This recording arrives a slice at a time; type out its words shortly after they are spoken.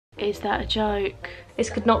Is that a joke?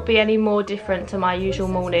 This could not be any more different to my usual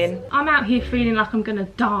morning. I'm out here feeling like I'm gonna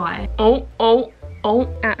die. Oh,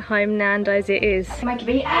 at home Nando's it is. Making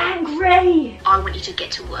me angry! I want you to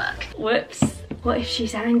get to work. Whoops. What if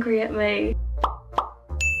she's angry at me?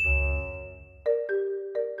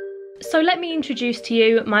 So let me introduce to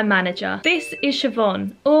you my manager. This is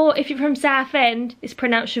Siobhan, or if you're from Southend, it's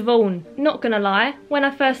pronounced Siobhan. Not gonna lie, when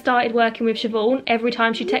I first started working with Siobhan, every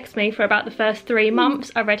time she texted me for about the first 3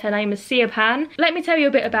 months, I read her name as Siobhan. Let me tell you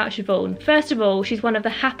a bit about Siobhan. First of all, she's one of the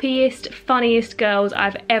happiest, funniest girls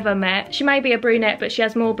I've ever met. She may be a brunette, but she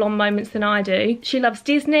has more blonde moments than I do. She loves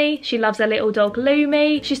Disney, she loves her little dog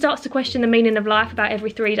Lumi. She starts to question the meaning of life about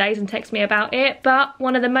every 3 days and texts me about it. But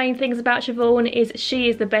one of the main things about Siobhan is she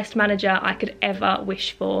is the best manager I could ever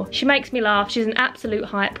wish for. She makes me laugh, she's an absolute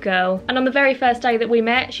hype girl. And on the very first day that we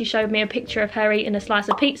met, she showed me a picture of her eating a slice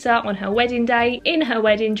of pizza on her wedding day in her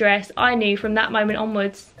wedding dress. I knew from that moment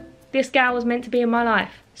onwards, this gal was meant to be in my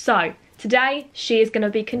life. So today, she is going to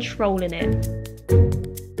be controlling it.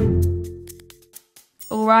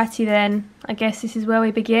 Alrighty then, I guess this is where we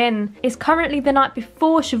begin. It's currently the night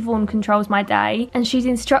before Siobhan controls my day, and she's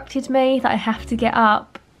instructed me that I have to get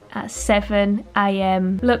up at 7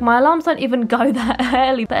 AM. Look, my alarms don't even go that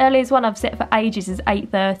early. The earliest one I've set for ages is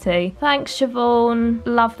 8:30. Thanks, Siobhan.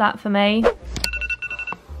 Love that for me.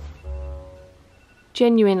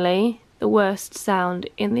 Genuinely, the worst sound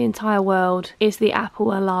in the entire world is the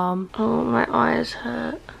Apple alarm. Oh, my eyes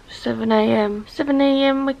hurt. 7 AM. 7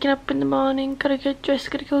 AM, waking up in the morning, gotta get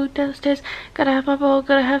dressed, gotta go downstairs, gotta have my bowl,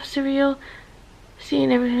 gotta have cereal.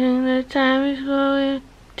 Seeing everything, the time is going,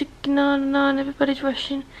 ticking on and on, everybody's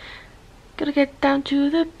rushing. Gotta get down to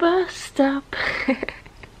the bus stop.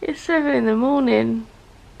 It's 7 in the morning.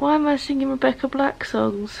 Why am I singing Rebecca Black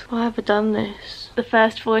songs? Why have I done this? The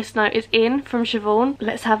first voice note is in from Siobhan.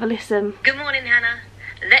 Let's have a listen. Good morning, Hannah.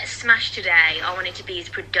 Let's smash today. I want it to be as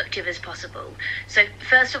productive as possible. So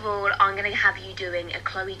first of all, I'm going to have you doing a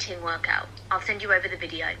Chloe Ting workout. I'll send you over the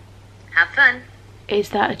video. Have fun. Is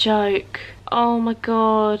that a joke? Oh my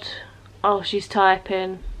god. Oh, she's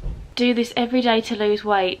typing. Do this every day to lose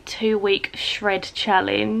weight. 2-week shred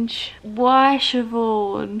challenge. Why,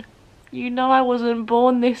 Siobhan? You know I wasn't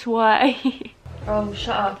born this way. Oh,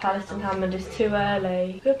 shut up, Alison Hammond, it's too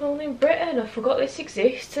early. Good morning, Britain. I forgot this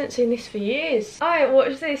exists. I haven't seen this for years. I haven't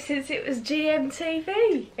watched this since it was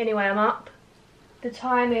GMTV. Anyway, I'm up. The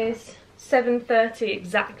time is 7:30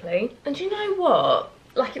 exactly. And you know what?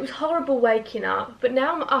 Like, it was horrible waking up, but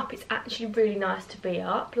now I'm up, it's actually really nice to be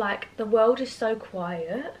up. Like, the world is so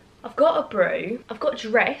quiet. I've got a brew. I've got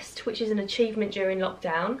dressed, which is an achievement during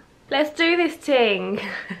lockdown. Let's do this thing.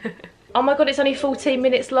 Oh my god, it's only 14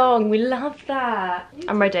 minutes long. We love that.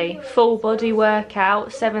 I'm ready. Full body workout,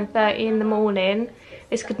 7:30 in the morning.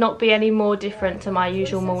 This could not be any more different to my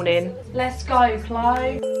usual morning. Let's go,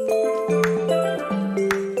 Chloe.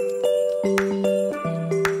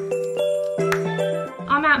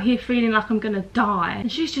 I'm out here feeling like I'm gonna die.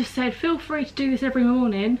 And she's just said, feel free to do this every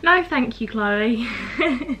morning. No, thank you, Chloe.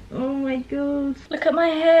 Oh my god. Look at my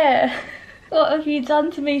hair. What have you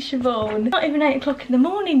done to me, Siobhan? Not even 8 o'clock in the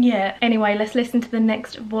morning yet. Anyway, let's listen to the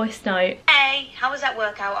next voice note. Hey, how was that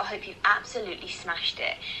workout? I hope you absolutely smashed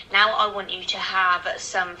it. Now I want you to have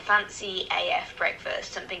some fancy AF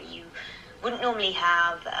breakfast, something you wouldn't normally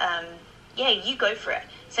have. Yeah, you go for it.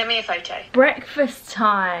 Send me a photo. Breakfast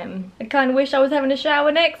time. I kind of wish I was having a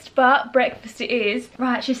shower next, but breakfast it is.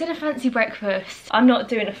 Right, she said a fancy breakfast. I'm not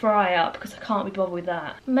doing a fry up because I can't be bothered with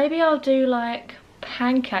that. Maybe I'll do like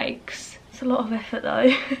pancakes. A lot of effort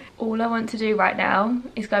though. All I want to do right now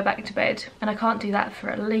is go back to bed, and I can't do that for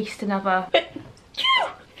at least another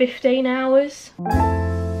 15 hours.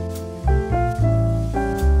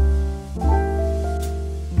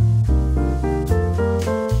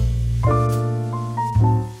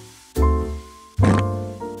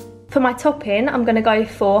 For my topping, I'm gonna go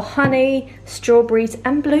for honey, strawberries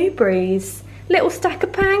and blueberries. Little stack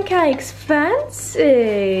of pancakes,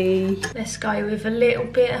 fancy. Let's go with a little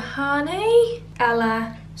bit of honey, a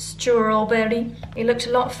la strawberry. It looked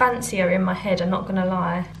a lot fancier in my head, I'm not gonna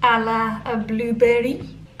lie. A la a blueberry.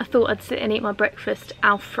 I thought I'd sit and eat my breakfast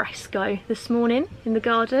al fresco this morning in the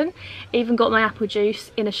garden. Even got my apple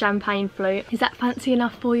juice in a champagne flute. Is that fancy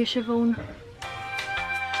enough for you, Siobhan?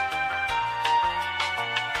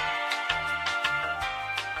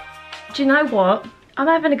 Do you know what? I'm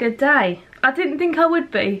having a good day. I didn't think I would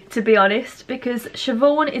be, to be honest, because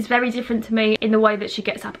Siobhan is very different to me in the way that she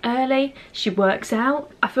gets up early, she works out.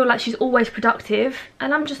 I feel like she's always productive,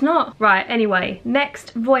 and I'm just not. Right, anyway,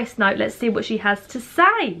 next voice note, let's see what she has to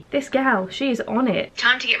say. This gal, she is on it.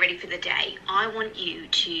 Time to get ready for the day. I want you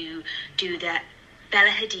to do that Bella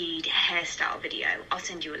Hadid hairstyle video. I'll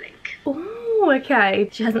send you a link. Oh, okay.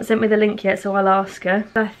 She hasn't sent me the link yet, so I'll ask her.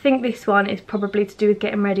 I think this one is probably to do with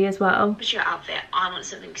getting ready as well. What's your outfit? I want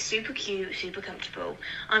something super cute, super comfortable.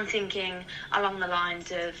 I'm thinking along the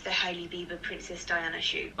lines of the Hailey Bieber Princess Diana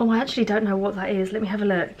shoot. Oh, I actually don't know what that is. Let me have a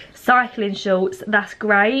look. Cycling shorts, that's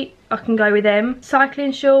great. I can go with them.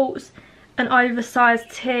 Cycling shorts, an oversized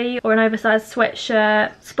tee or an oversized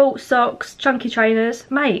sweatshirt, sports socks, chunky trainers.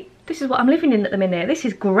 Mate, this is what I'm living in at the minute. This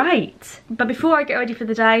is great. But before I get ready for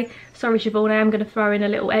the day, sorry Siobhan, I am going to throw in a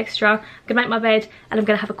little extra. I'm going to make my bed and I'm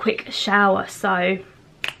going to have a quick shower. So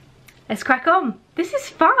let's crack on. This is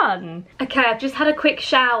fun. Okay, I've just had a quick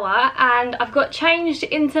shower and I've got changed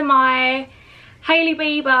into my Hailey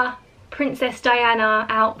Bieber Princess Diana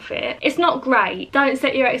outfit. It's not great. Don't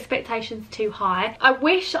set your expectations too high. I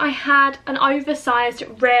wish I had an oversized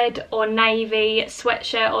red or navy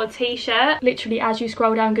sweatshirt or t-shirt. Literally, as you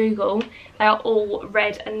scroll down Google, they are all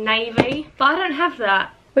red and navy. But I don't have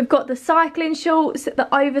that. We've got the cycling shorts,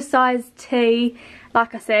 the oversized tee.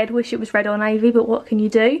 Like I said, wish it was red or navy, but what can you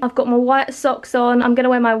do? I've got my white socks on. I'm going to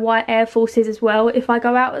wear my white Air Forces as well if I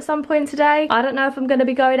go out at some point today. I don't know if I'm going to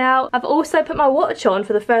be going out. I've also put my watch on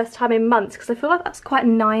for the first time in months because I feel like that's quite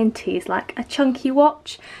 90s, like a chunky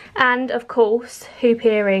watch. And of course, hoop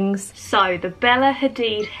earrings. So the Bella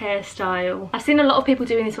Hadid hairstyle. I've seen a lot of people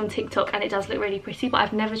doing this on TikTok and it does look really pretty, but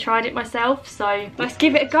I've never tried it myself. So let's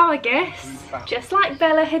give it a go, I guess. Just like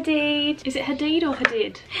Bella Hadid. Is it Hadid or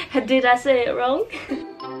Hadid? Did I say it wrong?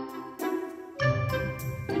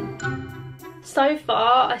 So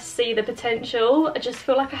far, I see the potential. I just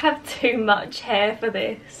feel like I have too much hair for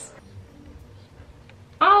this.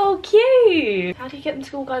 Oh, cute! How do you get them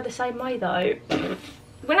to all go the same way though?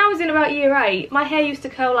 When I was in about year 8, my hair used to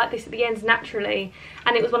curl like this at the ends naturally,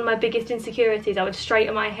 and it was one of my biggest insecurities. I would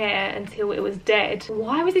straighten my hair until it was dead.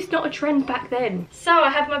 Why was this not a trend back then? So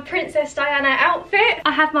I have my Princess Diana outfit.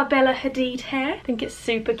 I have my Bella Hadid hair. I think it's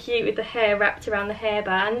super cute with the hair wrapped around the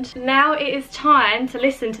hairband. Now it is time to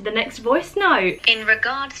listen to the next voice note. In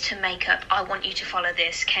regards to makeup, I want you to follow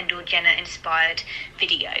this Kendall Jenner inspired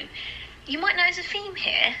video. You might notice a theme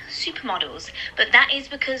here, supermodels, but that is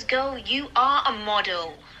because, girl, you are a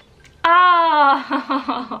model.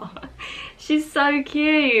 Ah, she's so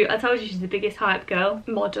cute. I told you she's the biggest hype girl.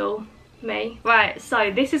 Model, me. Right,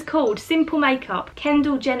 so this is called Simple Makeup,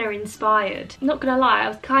 Kendall Jenner inspired. Not gonna lie, I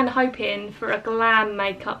was kind of hoping for a glam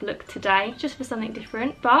makeup look today, just for something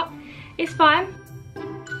different, but it's fine.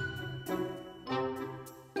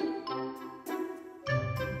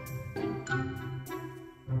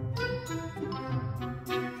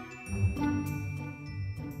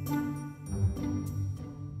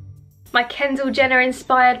 My Kendall Jenner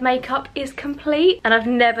inspired makeup is complete, and I've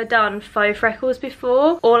never done faux freckles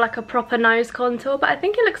before or like a proper nose contour, but I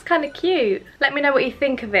think it looks kind of cute. Let me know what you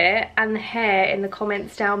think of it and the hair in the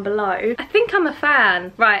comments down below. I think I'm a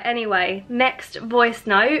fan. Right, anyway, next voice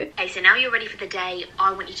note. Okay, so now you're ready for the day.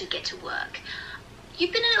 I want you to get to work.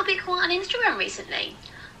 You've been a little bit quiet on Instagram recently.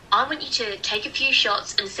 I want you to take a few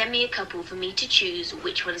shots and send me a couple for me to choose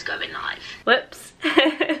which one's going live. Whoops.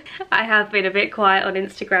 I have been a bit quiet on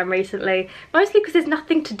Instagram recently, mostly because there's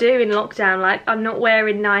nothing to do in lockdown. Like, I'm not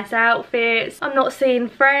wearing nice outfits, I'm not seeing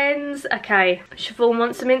friends. Okay, Siobhan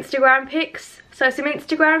wants some Instagram pics. So some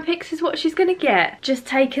Instagram pics is what she's gonna get. Just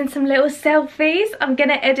taking some little selfies. I'm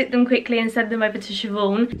gonna edit them quickly and send them over to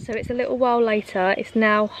Siobhan. So it's a little while later, it's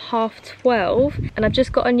now 12:30, and I've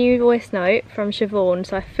just got a new voice note from Siobhan,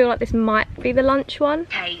 so I feel like this might be the lunch one.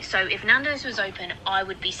 Okay, so if Nando's was open, I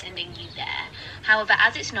would be sending you there. However,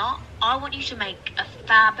 as it's not, I want you to make a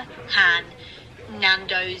fab hand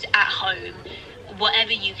Nando's at home,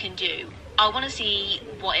 whatever you can do. I want to see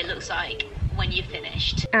what it looks like when you're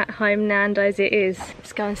finished. At home Nando's it is.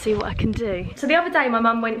 Let's go and see what I can do. So the other day my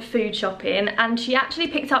mum went food shopping and she actually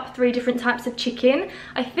picked up 3 different types of chicken.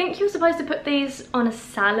 I think you're supposed to put these on a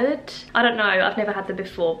salad. I don't know, I've never had them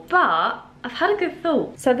before, but I've had a good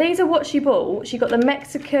thought. So these are what she bought. She got the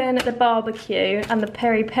Mexican, the barbecue, and the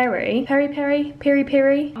peri-peri.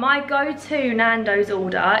 Peri-peri? My go-to Nando's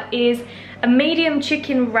order is a medium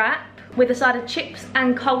chicken wrap with a side of chips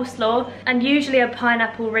and coleslaw, and usually a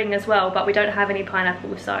pineapple ring as well, but we don't have any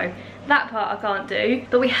pineapple, so that part I can't do.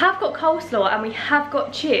 But we have got coleslaw and we have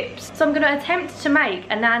got chips, so I'm going to attempt to make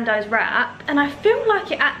a Nando's wrap, and I feel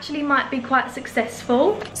like it actually might be quite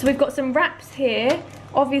successful. So we've got some wraps here.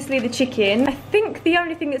 Obviously the chicken. I think the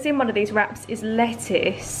only thing that's in one of these wraps is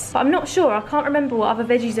lettuce. But I'm not sure, I can't remember what other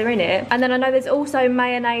veggies are in it. And then I know there's also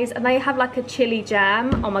mayonnaise, and they have like a chili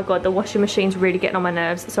jam. Oh my god, the washing machine's really getting on my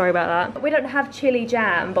nerves. Sorry about that. We don't have chili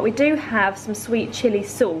jam, but we do have some sweet chili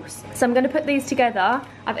sauce. So I'm gonna put these together.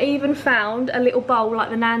 I've even found a little bowl like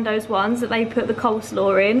the Nando's ones that they put the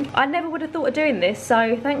coleslaw in. I never would have thought of doing this,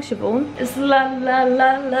 so thanks Siobhan. It's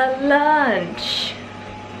lunch.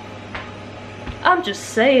 I'm just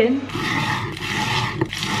saying.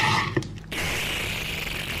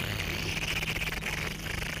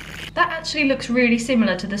 That actually looks really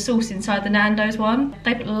similar to the sauce inside the Nando's one.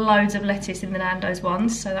 They put loads of lettuce in the Nando's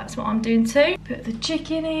ones, so that's what I'm doing too. Put the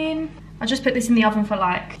chicken in. I just put this in the oven for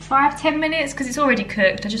like 5-10 minutes because it's already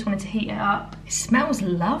cooked. I just wanted to heat it up. It smells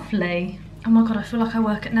lovely. Oh my god, I feel like I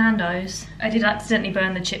work at Nando's. I did accidentally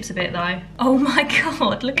burn the chips a bit though. Oh my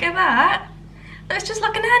god, look at that. That's just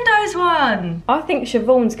like a Nando's one. I think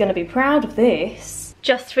Siobhan's gonna be proud of this.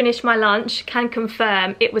 Just finished my lunch, can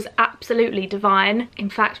confirm it was absolutely divine. In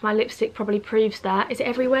fact, my lipstick probably proves that. Is it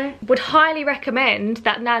everywhere? Would highly recommend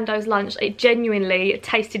that Nando's lunch. It genuinely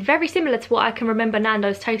tasted very similar to what I can remember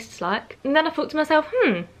Nando's tastes like. And then I thought to myself,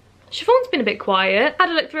 Siobhan's been a bit quiet. Had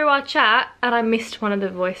a look through our chat and I missed one of the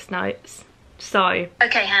voice notes. So.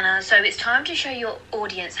 Okay, Hannah, so it's time to show your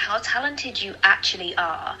audience how talented you actually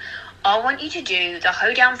are. I want you to do the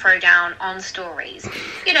hoedown throwdown on stories.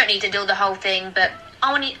 You don't need to do the whole thing, but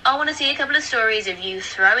I want to see a couple of stories of you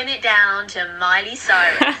throwing it down to Miley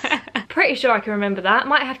Cyrus. Pretty sure I can remember that.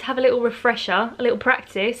 Might have to have a little refresher, a little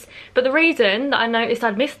practice. But the reason that I noticed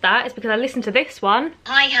I'd missed that is because I listened to this one.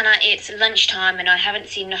 Hi Hannah, it's lunchtime and I haven't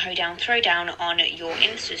seen the hoedown throwdown on your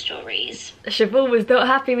Insta stories. Siobhan was not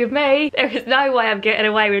happy with me. There is no way I'm getting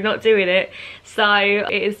away with not doing it. So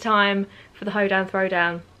it is time for the hoedown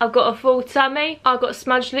throwdown. I've got a full tummy, I've got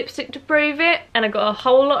smudged lipstick to prove it, and I've got a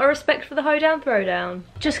whole lot of respect for the hoedown throwdown.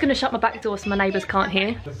 Just gonna shut my back door so my neighbours can't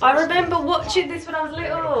hear. I remember watching this when I was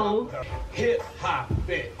little. Hip, hop,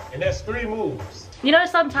 fit, and that's 3 moves. You know,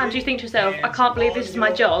 sometimes you think to yourself, I can't believe this is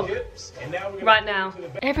my job right now.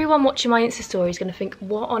 Everyone watching my Insta story is gonna think,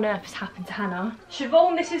 what on earth has happened to Hannah?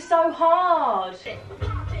 Siobhan, this is so hard.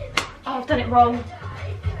 Oh, I've done it wrong.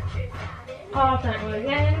 Oh, I've done it wrong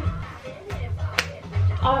again.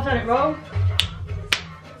 Oh, I've done it wrong.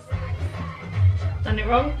 Done it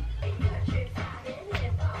wrong.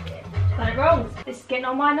 Done it wrong. This is getting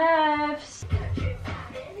on my nerves.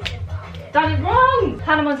 Done it wrong.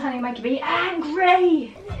 Hannah Montana making me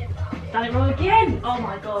angry. Done it wrong again. Oh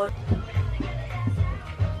my god.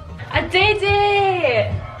 I did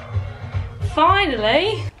it.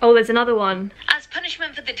 Finally. Oh, there's another one. As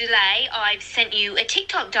punishment for the delay, I've sent you a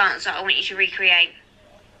TikTok dance that I want you to recreate.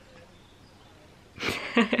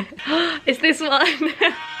 It's this one.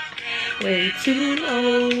 Way too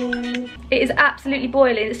low. It is absolutely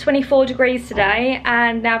boiling. It's 24 degrees today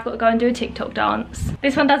and now I've got to go and do a TikTok dance.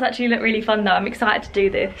 This one does actually look really fun though. I'm excited to do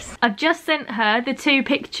this. I've just sent her the 2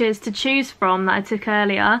 pictures to choose from that I took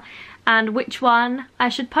earlier and which one I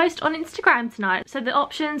should post on Instagram tonight. So the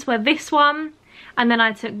options were this one, and then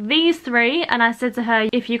I took these 3 and I said to her,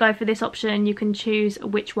 if you go for this option you can choose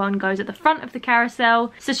which one goes at the front of the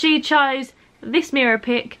carousel. So she chose this mirror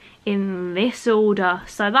pic in this order,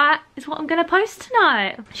 so that is what I'm gonna post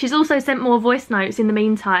tonight. She's also sent more voice notes in the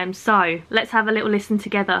meantime, so let's have a little listen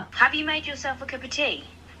together. Have you made yourself a cup of tea?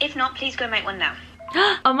 If not, please go make one now.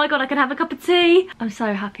 Oh my god, I can have a cup of tea. I'm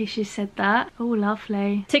so happy she said that. Oh,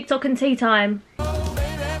 lovely. TikTok and tea time.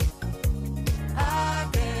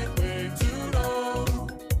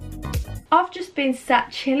 I've just been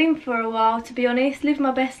sat chilling for a while, to be honest, living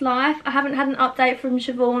my best life. I haven't had an update from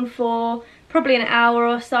Siobhan for probably an hour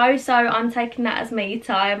or so, so I'm taking that as me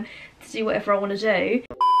time to do whatever I want to do.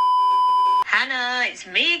 Hannah, it's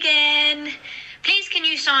me again. Please can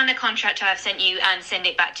you sign the contract I've sent you and send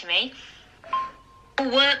it back to me?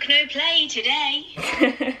 Work no play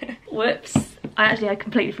today. Whoops. I had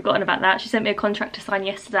completely forgotten about that. She sent me a contract to sign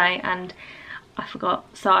yesterday and I forgot,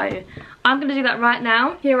 so I'm gonna do that right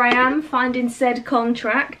now. Here I am finding said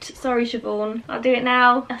contract. Sorry Siobhan, I'll do it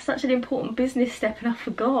now. That's such an important business step and I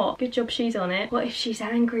forgot. Good job she's on it. What if she's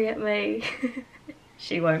angry at me?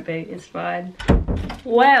 She won't be, it's fine.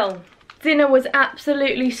 Well, dinner was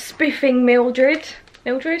absolutely spiffing Mildred.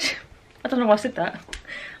 Mildred? I don't know why I said that.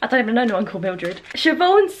 I don't even know anyone called Mildred.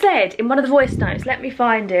 Siobhan said in one of the voice notes, let me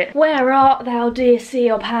find it. Where art thou, dear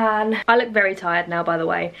Siobhan? I look very tired now, by the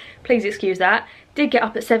way. Please excuse that. Did get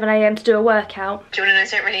up at 7 AM to do a workout. Do you want to know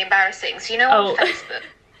something really embarrassing? So you know on Facebook,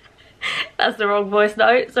 That's the wrong voice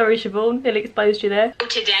note. Sorry, Siobhan. Nearly exposed you there.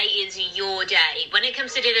 Today is your day. When it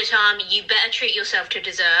comes to dinner time, you better treat yourself to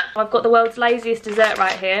dessert. I've got the world's laziest dessert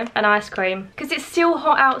right here, an ice cream. Because it's still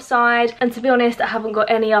hot outside, and to be honest, I haven't got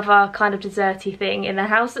any other kind of desserty thing in the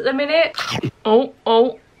house at the minute. Oh,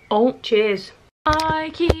 cheers.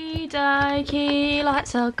 Okie dokie,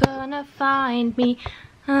 lights are gonna find me.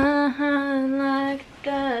 Like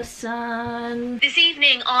the sun. This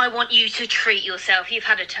evening, I want you to treat yourself. You've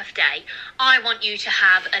had a tough day. I want you to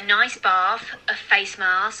have a nice bath, a face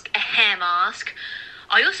mask, a hair mask.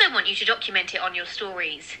 I also want you to document it on your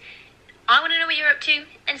stories. I want to know what you're up to,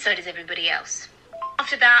 and so does everybody else.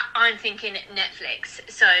 After that, I'm thinking Netflix.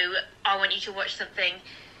 So I want you to watch something,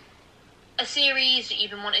 a series that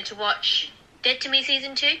you've been wanting to watch. Dead to Me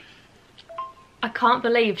Season 2. I can't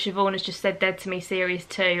believe Siobhan has just said Dead to Me Series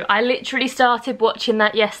 2. I literally started watching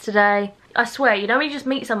that yesterday. I swear, you know when you just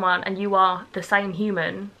meet someone and you are the same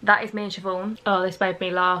human? That is me and Siobhan. Oh, this made me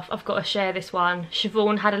laugh. I've got to share this one.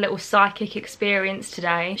 Siobhan had a little psychic experience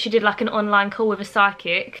today. She did like an online call with a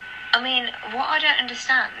psychic. I mean, what I don't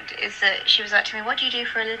understand is that she was like to me, what do you do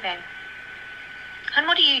for a living? And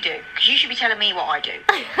what do you do? Because you should be telling me what I do.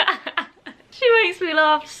 She makes me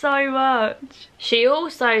laugh so much. She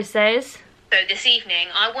also says... So this evening,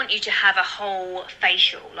 I want you to have a whole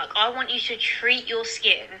facial. Like, I want you to treat your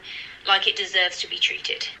skin like it deserves to be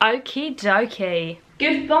treated. Okie dokie.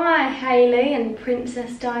 Goodbye, Hailey and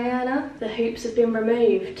Princess Diana. The hoops have been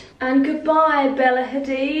removed. And goodbye, Bella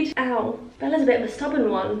Hadid. Ow, Bella's a bit of a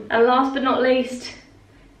stubborn one. And last but not least,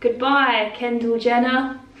 goodbye, Kendall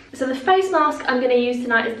Jenner. So the face mask I'm going to use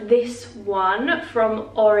tonight is this one from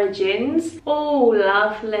Origins. Oh,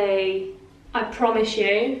 lovely. I promise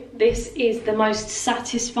you, this is the most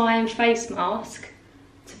satisfying face mask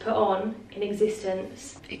to put on in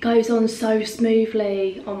existence. It goes on so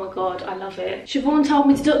smoothly. Oh my god, I love it. Siobhan told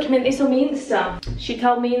me to document this on my Insta. She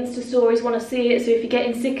told me Insta stories want to see it, so if you're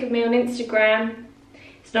getting sick of me on Instagram,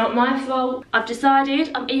 it's not my fault. I've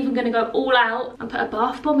decided I'm even going to go all out and put a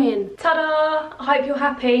bath bomb in. Ta-da! I hope you're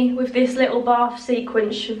happy with this little bath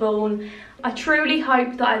sequence, Siobhan. I truly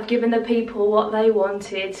hope that I've given the people what they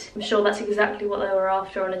wanted. I'm sure that's exactly what they were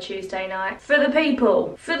after on a Tuesday night. For the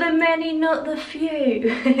people. For the many, not the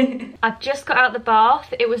few. I've just got out the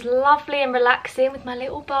bath. It was lovely and relaxing with my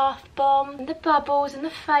little bath bomb and the bubbles and the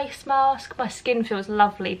face mask. My skin feels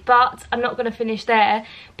lovely, but I'm not going to finish there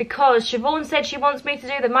because Siobhan said she wants me to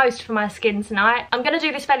do the most for my skin tonight. I'm going to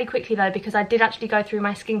do this fairly quickly though because I did actually go through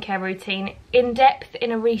my skincare routine in depth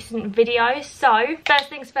in a recent video. So, first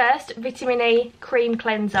things first, vitamin E cream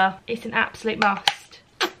cleanser. It's an absolute must.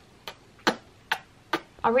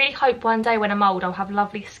 I really hope one day when I'm old I'll have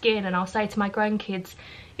lovely skin and I'll say to my grandkids,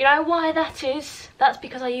 you know why that is? That's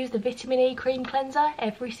because I use the vitamin E cream cleanser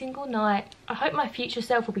every single night. I hope my future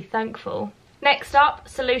self will be thankful. Next up,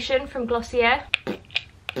 solution from Glossier.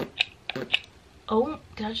 Oh,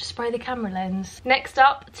 did I just spray the camera lens? Next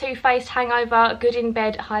up, Too Faced Hangover Good in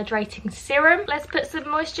Bed Hydrating Serum. Let's put some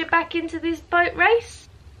moisture back into this boat race.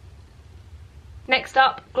 Next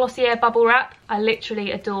up, Glossier Bubble Wrap. I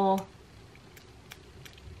literally adore.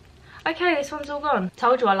 Okay, this one's all gone.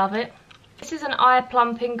 Told you I love it. This is an eye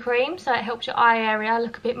plumping cream, so it helps your eye area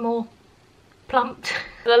look a bit more plumped.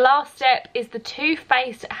 The last step is the Too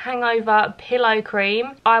Faced Hangover Pillow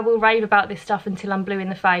Cream. I will rave about this stuff until I'm blue in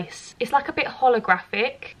the face. It's like a bit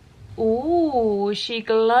holographic. Ooh, she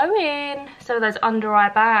glowing. So those under eye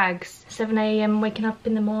bags. 7 AM waking up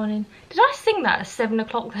in the morning. Did I sing that at 7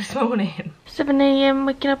 o'clock this morning? 7 AM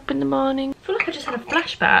waking up in the morning. I feel like I just had a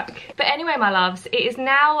flashback. But anyway, my loves, it is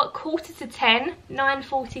now 10:15,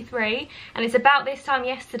 9:43, and it's about this time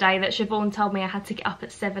yesterday that Siobhan told me I had to get up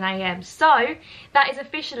at 7 AM. So that is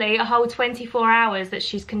officially a whole 24 hours that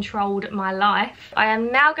she's controlled my life. I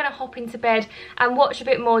am now going to hop into bed and watch a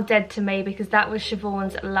bit more Dead to Me because that was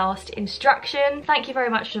Siobhan's last instruction. Thank you very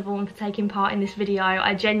much, Siobhan, for taking part in this video.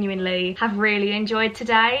 I genuinely have really enjoyed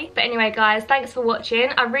today. But anyway, guys, thanks for watching.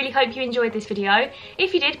 I really hope you enjoyed this video.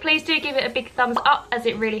 If you did, please do give it a big thumbs up as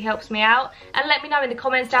it really helps me out. And let me know in the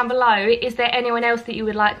comments down below, is there anyone else that you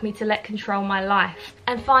would like me to let control my life?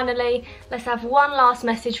 And finally, let's have one last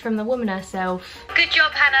message from the woman herself. Good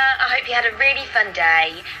job, Hannah. I hope you had a really fun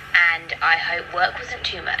day, and I hope work wasn't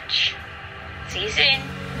too much.